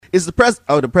Is the president?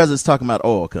 Oh, the president's talking about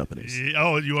oil companies.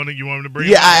 Oh, you want him to bring?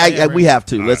 Yeah, we have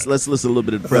to. Let's listen a little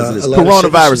bit of the president's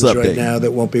coronavirus update right now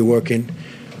that won't be working.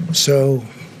 So,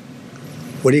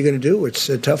 what are you going to do? It's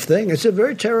a tough thing. It's a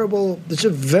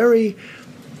very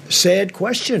sad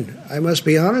question. I must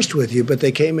be honest with you, but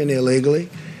they came in illegally.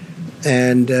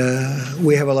 And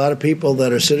we have a lot of people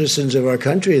that are citizens of our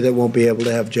country that won't be able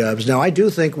to have jobs. Now, I do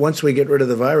think once we get rid of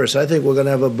the virus, I think we're going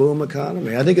to have a boom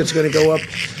economy. I think it's going to go up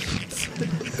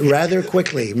rather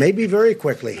quickly, maybe very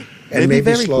quickly, and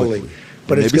maybe slowly. Quickly.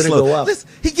 But it's going to go up.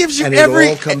 He gives you and it'll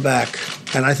all come back.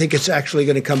 And I think it's actually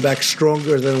going to come back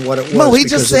stronger than what it was. No, he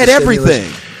just said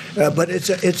everything. But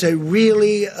it's a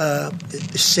really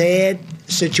sad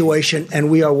situation, and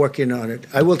we are working on it.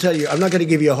 I will tell you, I'm not going to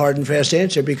give you a hard and fast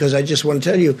answer because I just want to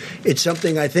tell you it's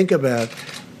something I think about,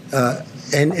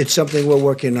 and it's something we're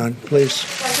working on. Please.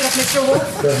 Mr.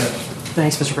 Wolf? Go ahead.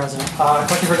 Thanks, Mr. President.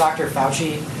 Question for Dr.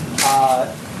 Fauci.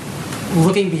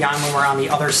 Looking beyond when we're on the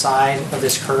other side of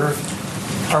this curve,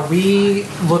 are we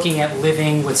looking at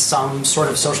living with some sort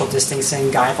of social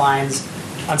distancing guidelines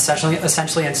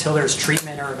essentially until there's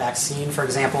treatment or a vaccine? For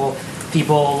example,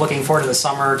 people looking forward to the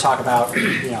summer talk about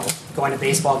going to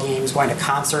baseball games, going to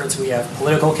concerts. We have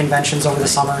political conventions over the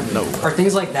summer. No. Are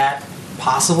things like that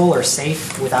possible or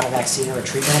safe without a vaccine or a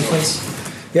treatment in place?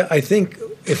 Yeah, I think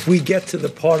if we get to the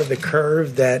part of the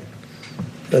curve that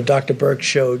Dr. Birx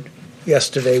showed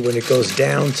yesterday, when it goes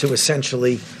down to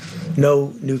essentially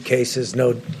no new cases,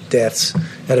 no deaths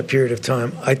at a period of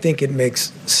time, I think it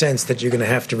makes sense that you're going to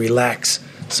have to relax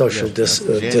social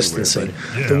distancing.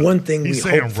 Yeah. The one thing we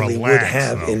hopefully would relax,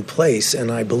 have in place,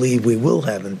 and I believe we will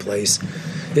have in place,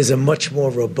 is a much more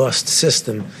robust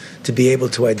system to be able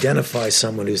to identify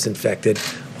someone who's infected,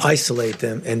 isolate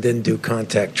them, and then do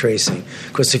contact tracing.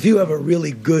 Because if you have a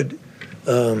really good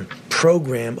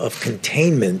program of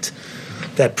containment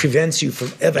that prevents you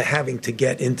from ever having to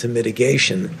get into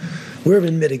mitigation, we're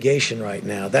in mitigation right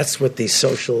now. That's what the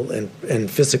social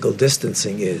and physical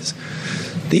distancing is.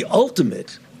 The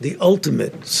ultimate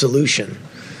solution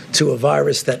to a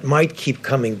virus that might keep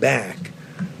coming back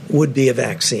would be a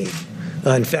vaccine.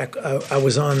 In fact, I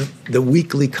was on the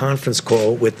weekly conference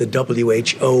call with the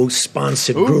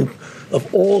WHO-sponsored group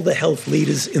of all the health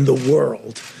leaders in the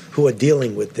world who are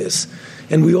dealing with this.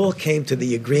 And we all came to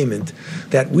the agreement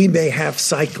that we may have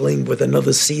cycling with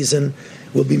another season.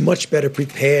 We'll be much better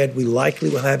prepared. We likely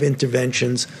will have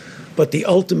interventions. But the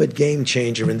ultimate game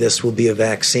changer in this will be a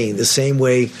vaccine, the same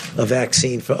way a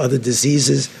vaccine for other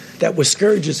diseases that were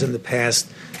scourges in the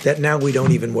past that now we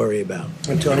don't even worry about.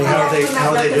 And Tony, how are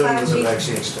they doing with the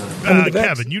vaccines, Tony?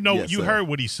 Kevin, you heard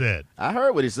what he said. I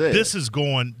heard what he said. This is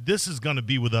going to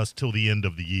be with us till the end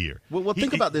of the year. Well,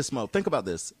 think about this, Mo. Think about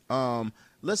this.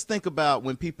 Let's think about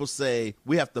when people say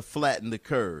we have to flatten the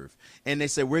curve, and they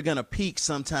say we're going to peak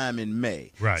sometime in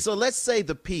May. Right. So let's say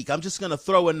the peak, I'm just going to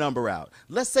throw a number out.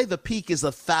 Let's say the peak is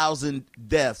 1,000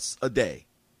 deaths a day.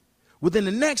 Within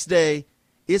the next day,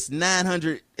 it's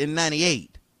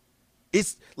 998.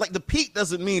 It's like the peak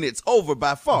doesn't mean it's over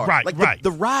by far. Right, like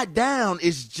the ride down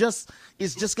is just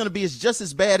going to be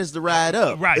as bad as the ride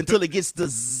up until it gets to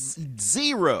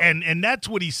zero. And that's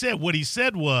what he said. What he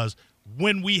said was,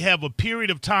 when we have a period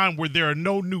of time where there are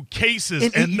no new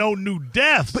cases and no new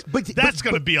deaths, that's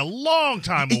going to be a long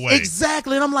time away.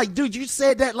 Exactly. And I'm like, dude, you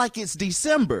said that like it's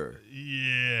December.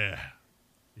 Yeah.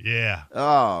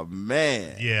 Oh,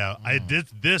 man. Yeah. I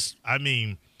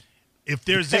mean, if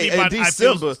there's anybody,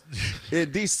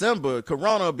 in December,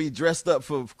 Corona will be dressed up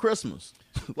for Christmas.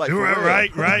 Like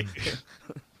right.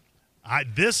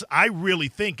 I really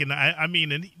think, and I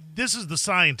mean, and this is the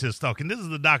scientist talking, this is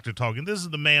the doctor talking, this is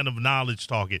the man of knowledge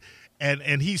talking,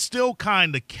 and he still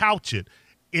kind of couch it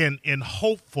in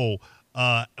hopeful.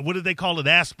 What do they call it?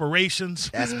 Aspirations?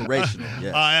 Aspirational,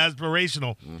 yes.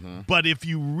 Aspirational. Mm-hmm. But if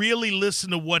you really listen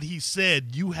to what he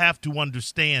said, you have to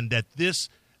understand that this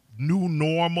new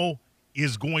normal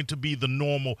is going to be the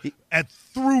normal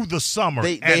through the summer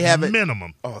at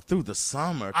minimum. Through the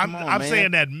summer. I'm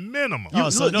saying at minimum.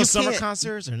 So no summer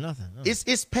concerts or nothing. Oh.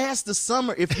 It's past the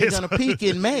summer if you're going to peak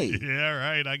in May. Yeah,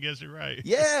 right. I guess you're right.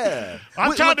 Yeah.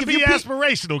 I'm trying to be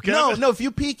aspirational, Kevin. No, if you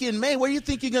peak in May, where do you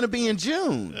think you're going to be in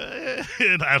June?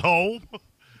 At home.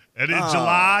 And in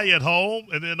July at home.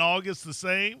 And then August the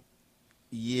same.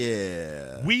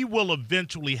 Yeah. We will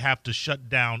eventually have to shut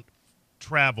down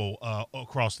travel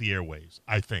across the airways,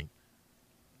 I think.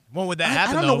 When would that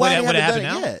happen? I don't know why they haven't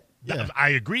done it yet. Yeah. I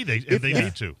agree. They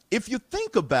need to. If you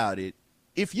think about it,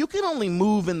 if you can only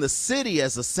move in the city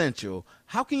as essential,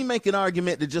 how can you make an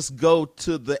argument to just go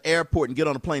to the airport and get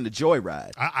on a plane to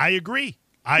joyride? I agree.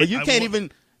 But you can't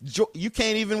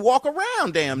even walk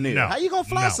around damn near. No, how you gonna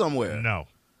fly somewhere? No.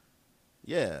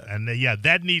 Yeah. And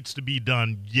that needs to be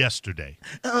done yesterday.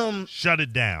 Shut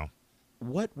it down.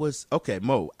 What was okay,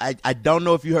 Mo? I don't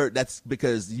know if you heard. That's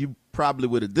because you probably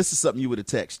would have. This is something you would have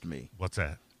texted me. What's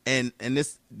that? And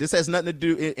this has nothing to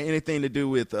do anything to do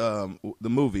with the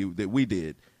movie that we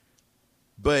did.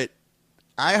 But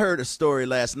I heard a story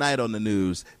last night on the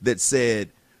news that said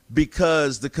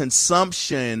because the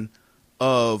consumption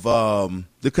of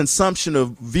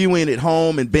viewing at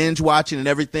home and binge watching and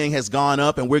everything has gone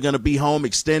up, and we're going to be home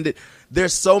extended.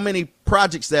 There's so many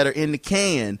projects that are in the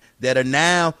can that are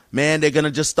now, man, they're going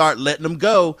to just start letting them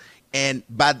go. And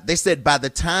they said by the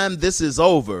time this is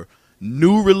over,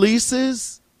 new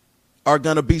releases are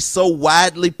going to be so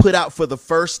widely put out for the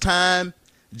first time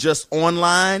just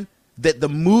online that the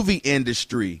movie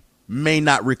industry may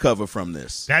not recover from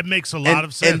this. That makes a lot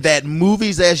of sense. And that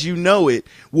movies as you know it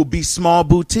will be small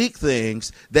boutique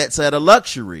things that's at a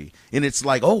luxury. And it's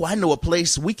like, oh, I know a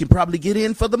place we can probably get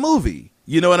in for the movie.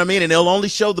 You know what I mean? And they'll only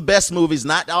show the best movies,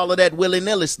 not all of that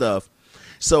willy-nilly stuff.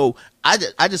 So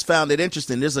I just found it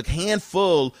interesting. There's a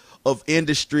handful of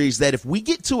industries that if we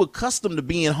get too accustomed to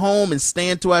being home and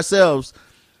staying to ourselves,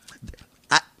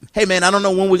 hey, man, I don't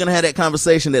know when we're going to have that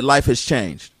conversation that life has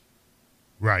changed.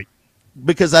 Right.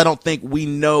 Because I don't think we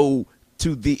know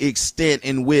to the extent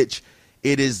in which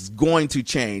it is going to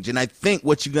change. And I think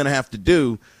what you're going to have to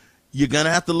do, you're going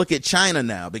to have to look at China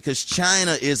now, because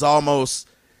China is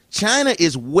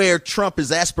where Trump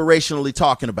is aspirationally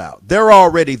talking about. They're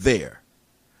already there.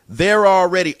 They're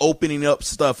already opening up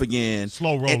stuff again.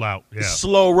 Slow rollout. Yeah.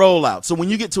 Slow rollout. So when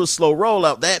you get to a slow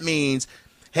rollout, that means,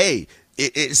 hey,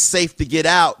 it's safe to get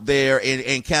out there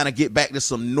and kind of get back to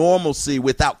some normalcy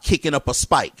without kicking up a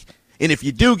spike. And if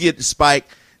you do get the spike,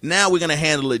 now we're going to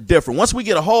handle it different. Once we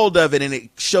get a hold of it and it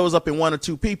shows up in one or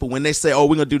two people, when they say, oh,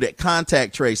 we're going to do that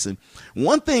contact tracing,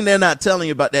 one thing they're not telling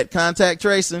you about that contact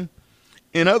tracing,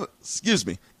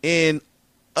 in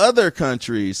other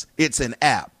countries, it's an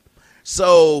app.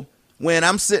 So when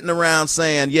I'm sitting around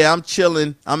saying, yeah, I'm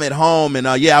chilling, I'm at home, and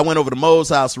I went over to Mo's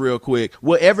house real quick,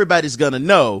 well, everybody's going to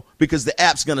know because the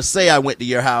app's going to say I went to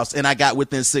your house and I got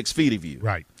within 6 feet of you.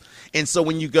 Right. And so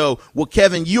when you go, well,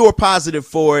 Kevin, you are positive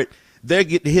for it, they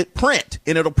get to hit print,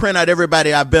 and it'll print out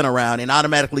everybody I've been around and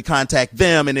automatically contact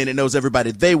them, and then it knows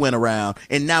everybody they went around.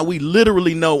 And now we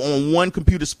literally know on one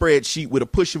computer spreadsheet with a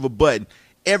push of a button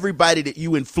everybody that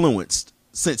you influenced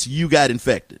since you got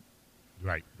infected.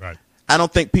 Right, right. I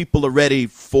don't think people are ready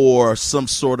for some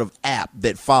sort of app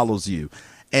that follows you.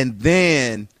 And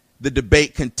then the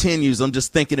debate continues. I'm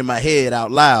just thinking in my head out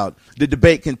loud. The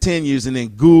debate continues, and then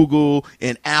Google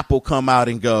and Apple come out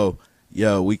and go,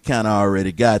 yo, we kind of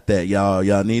already got that.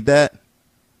 Y'all need that?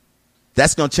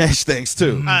 That's going to change things,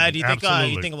 too. Do you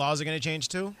think laws are going to change,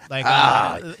 too? Like,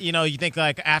 you think,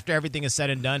 like, after everything is said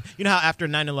and done, you know how after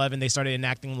 9/11 they started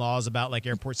enacting laws about, like,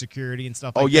 airport security and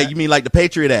stuff like that? Oh, yeah, you mean like the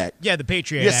Patriot Act? Yeah, the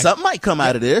Patriot Act. Yeah, something might come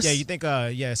out of this. Yeah, you think,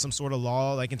 some sort of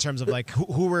law, like, in terms of, like,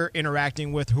 who we're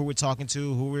interacting with, who we're talking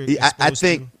to, who we're exposed I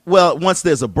think, well, once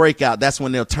there's a breakout, that's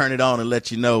when they'll turn it on and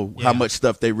let you know how much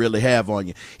stuff they really have on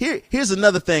you. Here's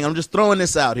another thing. I'm just throwing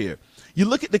this out here. You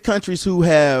look at the countries who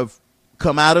have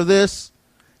come out of this.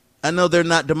 I know they're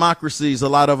not democracies. A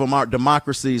lot of them aren't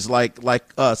democracies like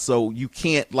us. So you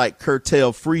can't like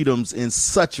curtail freedoms in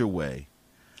such a way.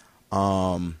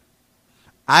 I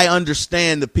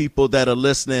understand the people that are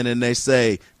listening and they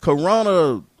say,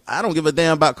 Corona, I don't give a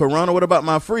damn about Corona. What about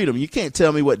my freedom? You can't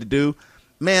tell me what to do.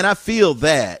 Man, I feel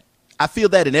that. I feel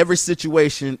that in every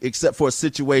situation except for a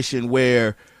situation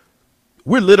where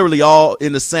we're literally all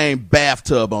in the same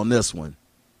bathtub on this one.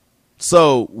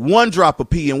 So one drop of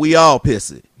pee and we all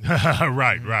piss it.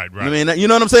 Right. I mean, you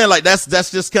know what I'm saying? Like that's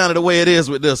just kind of the way it is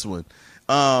with this one.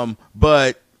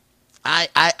 But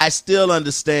I still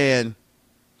understand,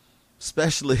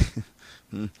 especially,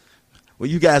 well,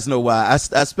 you guys know why. I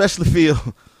especially feel,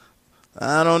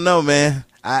 I don't know, man.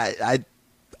 I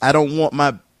don't want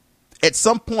my, at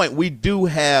some point we do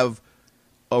have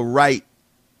a right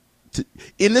to,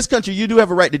 in this country, you do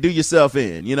have a right to do yourself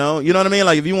in, you know what I mean?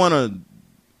 Like if you want to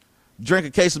drink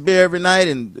a case of beer every night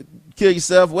and kill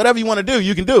yourself, whatever you want to do,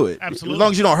 you can do it. Absolutely. As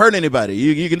long as you don't hurt anybody,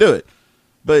 you can do it.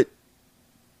 But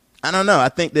I don't know. I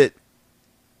think that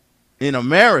in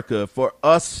America, for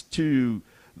us to,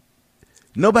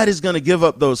 nobody's going to give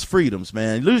up those freedoms,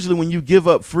 man. Usually when you give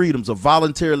up freedoms or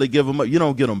voluntarily give them up, you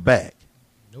don't get them back.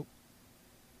 Nope.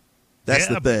 That's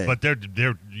the thing. But they're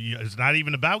it's not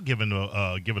even about giving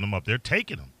them up. They're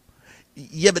taking them.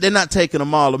 Yeah, but they're not taking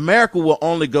them all. America will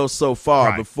only go so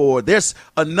far before there's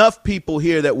enough people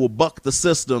here that will buck the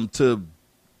system to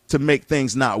make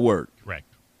things not work. Right.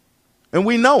 And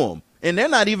we know them. And they're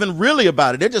not even really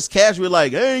about it. They're just casually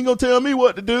like, hey, ain't gonna tell me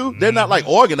what to do. They're not like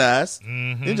organized.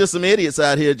 They're just some idiots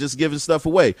out here just giving stuff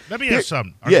away. Let me ask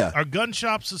something. Are gun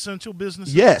shops essential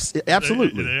businesses? Yes,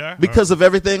 absolutely. They are? Because of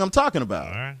everything I'm talking about.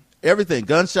 All right. Everything.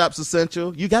 Gun shops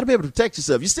essential. You got to be able to protect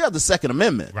yourself. You still have the Second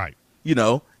Amendment. Right. You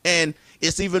know, and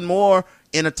it's even more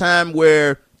in a time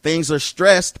where things are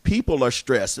stressed. People are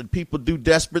stressed and people do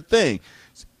desperate things.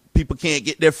 People can't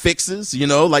get their fixes, you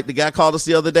know, like the guy called us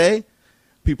the other day.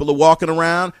 People are walking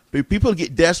around. People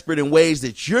get desperate in ways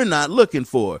that you're not looking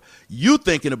for. You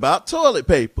thinking about toilet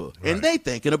paper, and they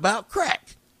thinking about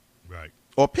crack, right,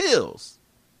 or pills.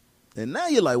 And now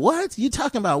you're like, what? You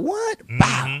talking about what?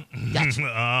 Bow.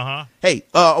 Gotcha. Hey,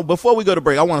 before we go to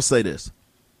break, I want to say this.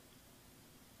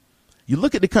 You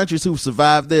look at the countries who've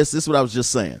survived this. This is what I was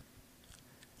just saying.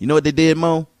 You know what they did,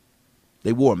 Mo?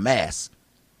 They wore a mask.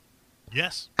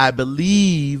 Yes. I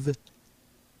believe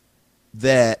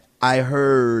that I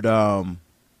heard,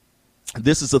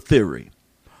 this is a theory.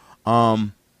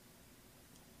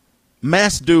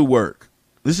 Masks do work.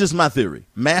 This is just my theory.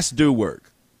 Masks do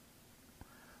work.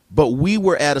 But we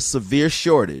were at a severe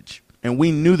shortage, and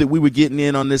we knew that we were getting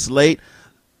in on this late.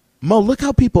 Mo, look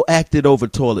how people acted over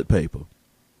toilet paper.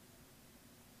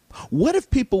 What if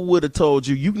people would have told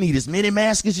you, you need as many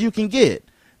masks as you can get?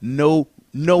 No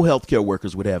healthcare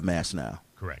workers would have masks now.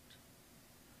 Correct.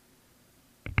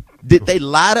 Did they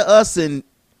lie to us? And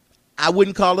I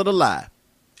wouldn't call it a lie.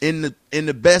 In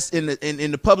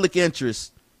the public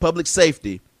interest, public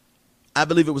safety, I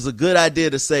believe it was a good idea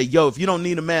to say, yo, if you don't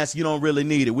need a mask, you don't really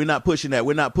need it. We're not pushing that.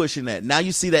 We're not pushing that. Now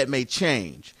you see that may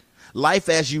change. Life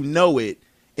as you know it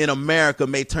in America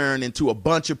may turn into a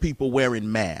bunch of people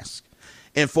wearing masks.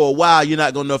 And for a while, you're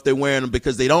not going to know if they're wearing them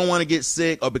because they don't want to get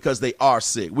sick or because they are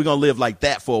sick. We're going to live like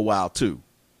that for a while, too.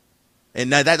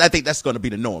 And I think that's going to be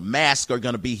the norm. Masks are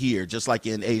going to be here, just like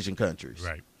in Asian countries.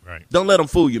 Right, right. Don't let them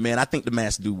fool you, man. I think the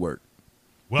masks do work.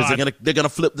 Well, they're gonna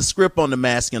flip the script on the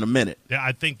mask in a minute. Yeah,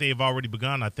 I think they've already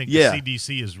begun. I think the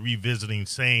CDC is revisiting,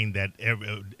 saying that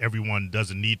everyone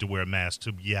doesn't need to wear a mask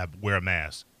to wear a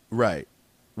mask. Right.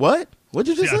 What? What'd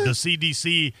you just say? The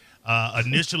CDC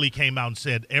initially came out and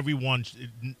said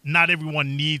not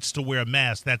everyone needs to wear a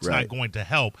mask. That's not going to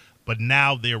help. But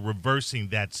now they're reversing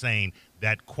that, saying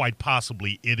that quite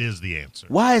possibly it is the answer.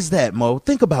 Why is that, Mo?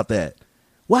 Think about that.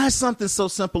 Why is something so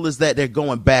simple as that they're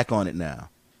going back on it now?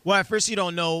 Well, at first you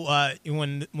don't know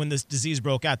when this disease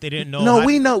broke out. They didn't know. No,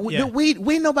 we know. Yeah.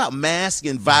 We know about masks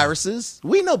and viruses.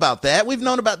 We know about that. We've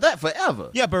known about that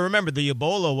forever. Yeah, but remember, the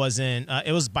Ebola wasn't.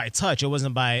 It was by touch. It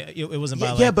wasn't by. It wasn't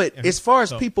by. Yeah, but as far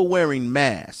as people wearing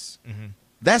masks,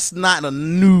 that's not a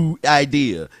new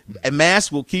idea. A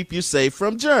mask will keep you safe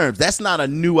from germs. That's not a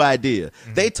new idea.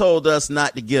 They told us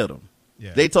not to get them.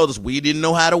 Yeah. They told us we didn't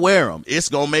know how to wear them. It's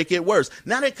going to make it worse.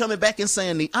 Now they're coming back and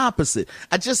saying the opposite.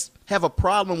 I just have a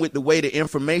problem with the way the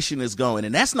information is going.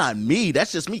 And that's not me.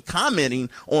 That's just me commenting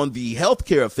on the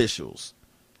healthcare officials.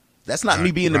 That's not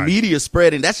me being the media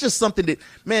spreading. That's just something that,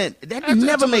 man, that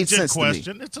never made sense to me.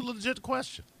 It's a legit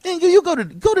question. And you go to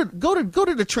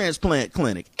the transplant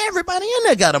clinic. Everybody in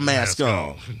there got a mask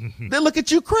on. They look at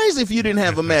you crazy if you didn't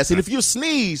have a mask. And if you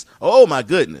sneeze, oh my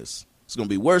goodness. It's going to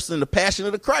be worse than the Passion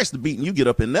of the Christ, the beating you get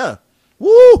up in there.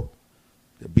 Woo!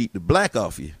 They beat the black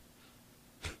off you.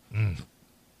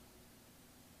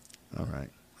 All right.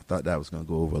 I thought that was going to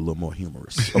go over a little more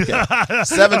humorous. Okay.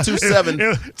 727.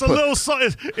 It's a little,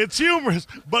 it's humorous,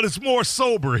 but it's more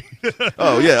sobering.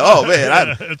 Oh, yeah. Oh,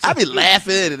 man. I be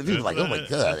laughing, and people are like, oh, my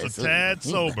God. It's a tad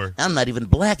sober. I'm not even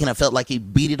black, and I felt like he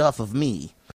beat it off of me.